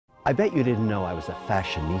I bet you didn't know I was a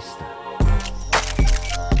fashionista.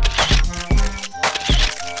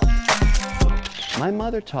 My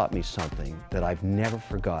mother taught me something that I've never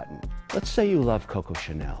forgotten. Let's say you love Coco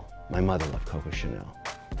Chanel. My mother loved Coco Chanel.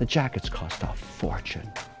 The jackets cost a fortune.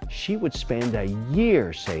 She would spend a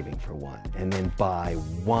year saving for one and then buy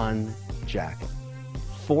one jacket.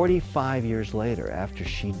 45 years later, after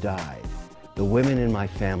she died, the women in my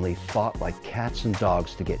family fought like cats and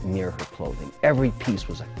dogs to get near her clothing. Every piece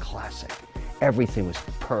was a classic. Everything was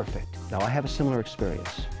perfect. Now, I have a similar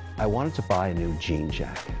experience. I wanted to buy a new jean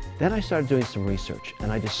jacket. Then I started doing some research,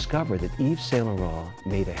 and I discovered that Yves Saint Laurent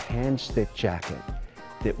made a hand-stitched jacket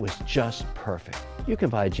that was just perfect. You can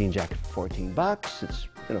buy a jean jacket for 14 bucks. It's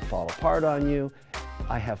gonna fall apart on you.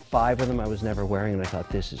 I have 5 of them I was never wearing, and I thought,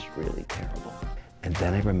 this is really terrible. And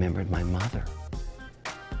then I remembered my mother.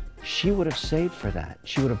 She would have saved for that.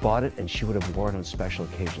 She would have bought it, and she would have worn it on special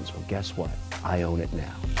occasions. Well, guess what? I own it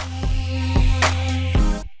now.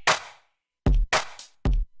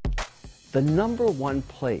 The number one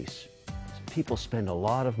place people spend a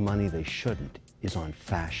lot of money they shouldn't is on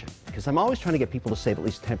fashion. Because I'm always trying to get people to save at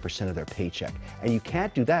least 10% of their paycheck. And you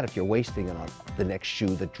can't do that if you're wasting it on the next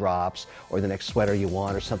shoe that drops, or the next sweater you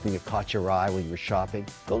want, or something that caught your eye while you were shopping.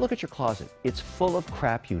 Go look at your closet. It's full of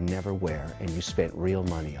crap you never wear and you spent real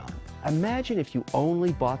money on. Imagine if you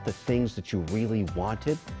only bought the things that you really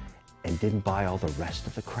wanted and didn't buy all the rest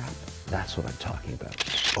of the crap. That's what I'm talking about.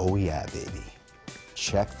 Oh yeah, baby.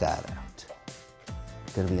 Check that out.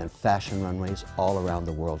 Gonna be on fashion runways all around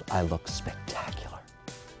the world. I look spectacular.